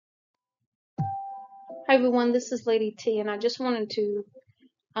Hi everyone, this is Lady T, and I just wanted to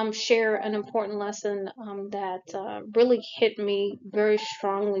share an important lesson that really hit me very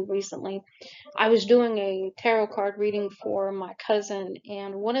strongly recently. I was doing a tarot card reading for my cousin,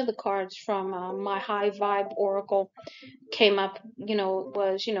 and one of the cards from my High Vibe Oracle came up.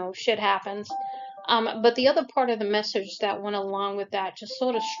 Was shit happens. But the other part of the message that went along with that just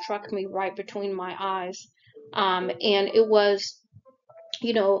sort of struck me right between my eyes, and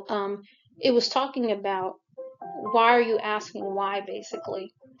you know, um, it was talking about why are you asking why,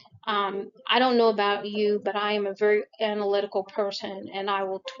 basically. I don't know about you, but I am a very analytical person, and I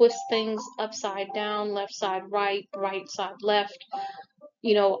will twist things upside down, left side right, right side left,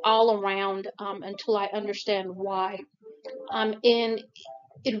 all around, until I understand why. And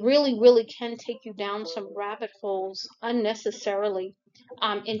it really, really can take you down some rabbit holes unnecessarily,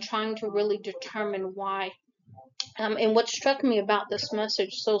 in trying to really determine why. And what struck me about this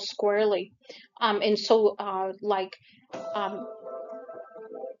message so squarely, and so um,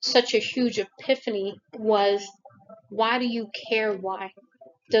 such a huge epiphany was, why do you care why?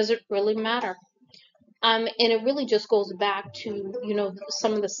 Does it really matter? And it really just goes back to,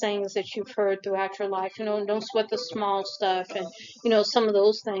 some of the sayings that you've heard throughout your life, don't sweat the small stuff, and, some of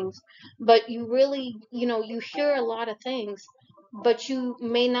those things. But you really, you hear a lot of things, but you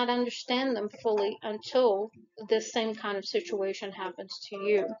may not understand them fully until this same kind of situation happens to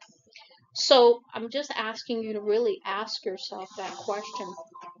you. So I'm just asking you to really ask yourself that question.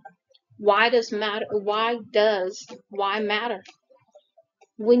 Why matter?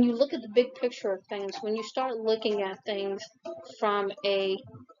 When you look at the big picture of things, when you start looking at things from a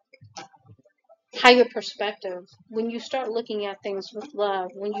higher perspective, when you start looking at things with love,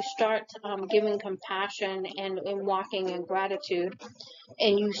 when you start giving compassion and walking in gratitude,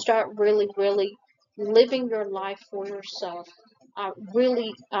 and you start really, really living your life for yourself,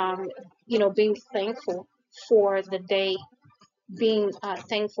 really, being thankful for the day, being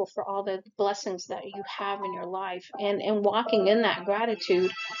thankful for all the blessings that you have in your life, and walking in that gratitude,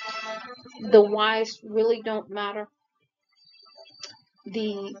 the whys really don't matter.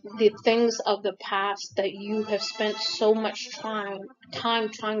 The things of the past that you have spent so much time trying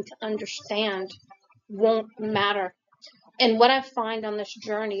to understand won't matter. And what I find on this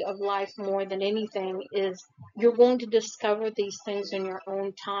journey of life more than anything is, you're going to discover these things in your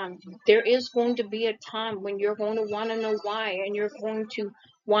own time. There is going to be a time when you're going to want to know why, and you're going to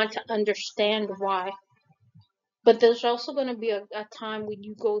want to understand why. But there's also going to be a time when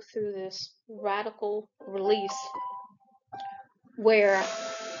you go through this radical release, where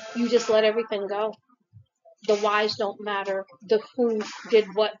you just let everything go. The whys don't matter. The who did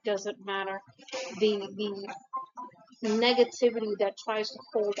what doesn't matter. The negativity that tries to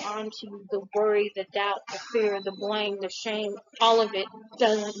hold on to you, the worry, the doubt, the fear, the blame, the shame, all of it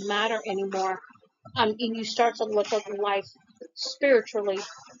doesn't matter anymore. And you start to look at life spiritually,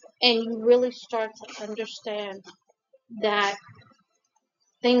 and you really start to understand that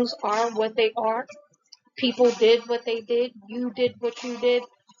things are what they are. People did what they did. You did what you did.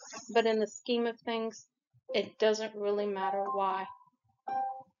 But in the scheme of things, it doesn't really matter why.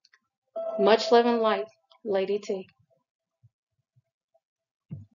 Much love and light, Lady T.